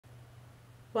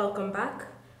Welcome back,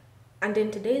 and in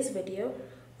today's video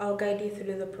I'll guide you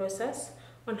through the process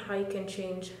on how you can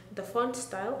change the font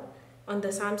style on the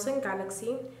Samsung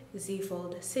Galaxy Z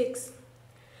Fold 6.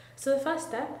 So the first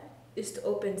step is to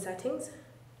open settings,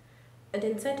 and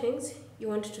in settings you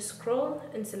want to scroll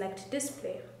and select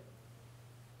display.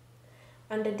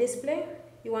 Under display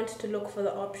you want to look for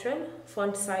the option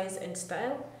font size and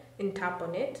style and tap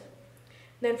on it.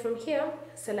 Then from here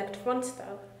select font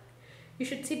style. You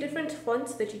should see different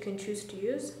fonts that you can choose to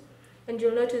use, and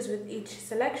you'll notice with each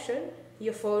selection,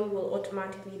 your phone will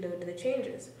automatically load the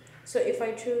changes. So if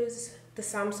I choose the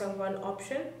Samsung One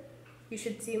option, you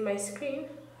should see my screen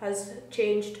has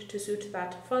changed to suit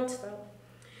that font style.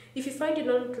 If you find you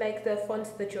don't like the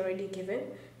fonts that you're already given,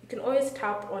 you can always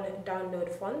tap on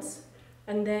download fonts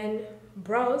and then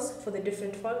browse for the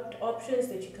different font options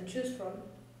that you can choose from.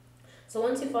 So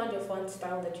once you found your font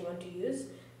style that you want to use,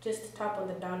 just tap on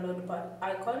the download button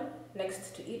icon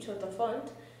next to each of the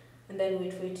font and then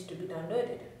wait for it to be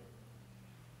downloaded.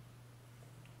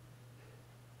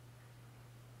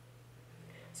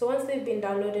 So once they've been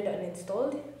downloaded and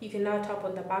installed, you can now tap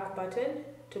on the back button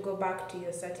to go back to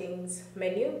your settings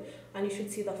menu, and you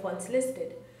should see the fonts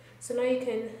listed. So now you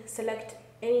can select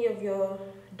any of your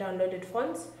downloaded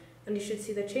fonts and you should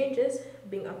see the changes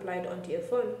being applied onto your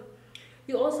phone.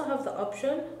 You also have the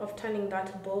option of turning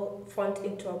that bold font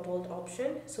into a bold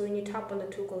option. So when you tap on the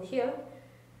toggle here,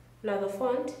 now the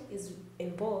font is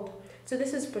in bold. So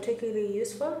this is particularly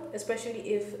useful,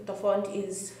 especially if the font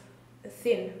is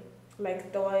thin,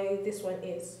 like the way this one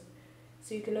is.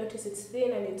 So you can notice it's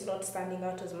thin and it's not standing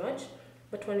out as much,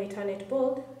 but when we turn it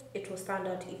bold, it will stand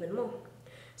out even more.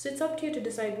 So it's up to you to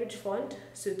decide which font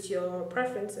suits your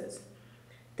preferences.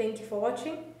 Thank you for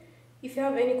watching. If you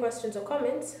have any questions or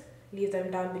comments, leave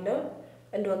them down below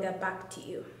and we'll get back to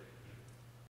you.